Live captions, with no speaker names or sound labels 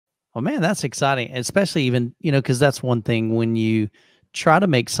Well, man, that's exciting, especially even, because that's one thing when you try to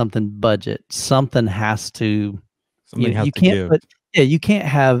make something budget, something has to, Something has you to can't give. put, yeah, you can't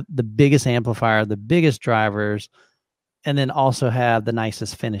have the biggest amplifier, the biggest drivers, and then also have the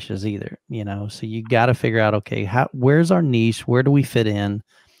nicest finishes either, So you got to figure out, okay, where's our niche? Where do we fit in?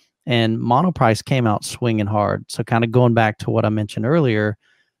 And Monoprice came out swinging hard. So kind of going back to what I mentioned earlier,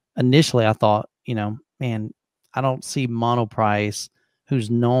 initially I thought, man, I don't see Monoprice, who's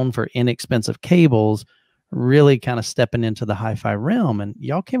known for inexpensive cables, really kind of stepping into the hi-fi realm. And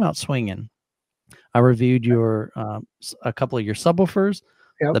y'all came out swinging. I reviewed a couple of your subwoofers.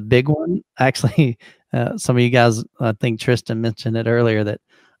 Yep. The big one, actually, some of you guys, I think Tristan mentioned it earlier, that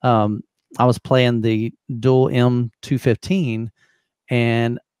I was playing the dual M-215,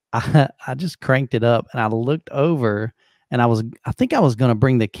 and I just cranked it up, and I looked over, and I think I was going to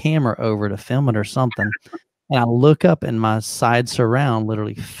bring the camera over to film it or something. And I look up, and my side surround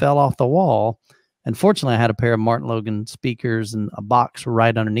literally fell off the wall. And fortunately, I had a pair of Martin Logan speakers and a box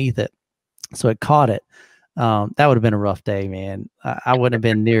right underneath it, so it caught it. That would have been a rough day, man. I wouldn't have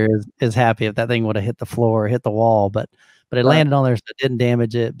been near as happy if that thing would have hit the floor or hit the wall, but it landed on there, so it didn't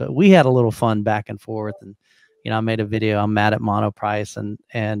damage it. But we had a little fun back and forth, and I made a video. I'm mad at Monoprice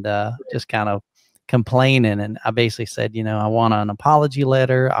and just kind of complaining, and I basically said, I want an apology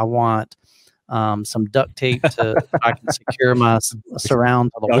letter. I want some duct tape so I can secure my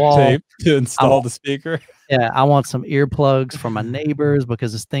surround to the wall. Duct tape to install the speaker. Yeah, I want some earplugs for my neighbors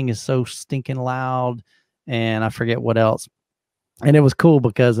because this thing is so stinking loud, and I forget what else. And it was cool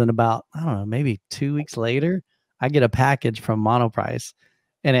because in about, I don't know, maybe 2 weeks later, I get a package from Monoprice,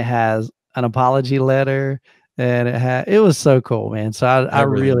 and it has an apology letter, and it was so cool, man. So I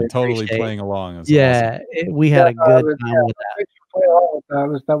really totally playing along. That's yeah, awesome. We had a good time with that.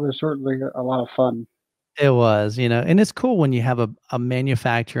 That was certainly a lot of fun. It was, and it's cool when you have a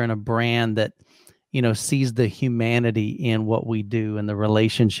manufacturer and a brand that, sees the humanity in what we do and the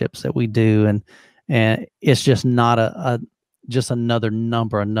relationships that we do. And it's just not just another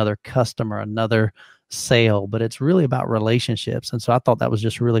number, another customer, another sale, but it's really about relationships. And so I thought that was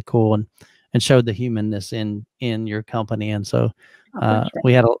just really cool and showed the humanness in your company. And so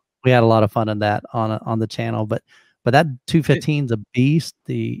we had a lot of fun in that on the channel, but that 215 is a beast.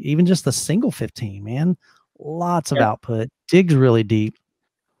 Even just the single 15, man, lots of output, digs really deep.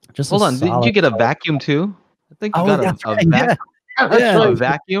 Just hold on, did you get a vacuum too? I think you got a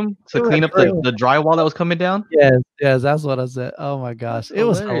vacuum to clean up the drywall that was coming down. Yes, that's what I said. Oh my gosh, it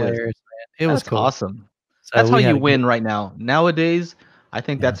was hilarious, man. It was cool. Awesome. So that's how you win right now. Nowadays, I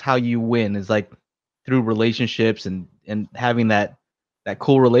think that's how you win, is like through relationships and having that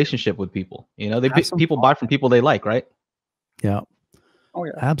cool relationship with people. People buy from people they like, right? Yeah. Oh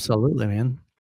yeah. Absolutely, man.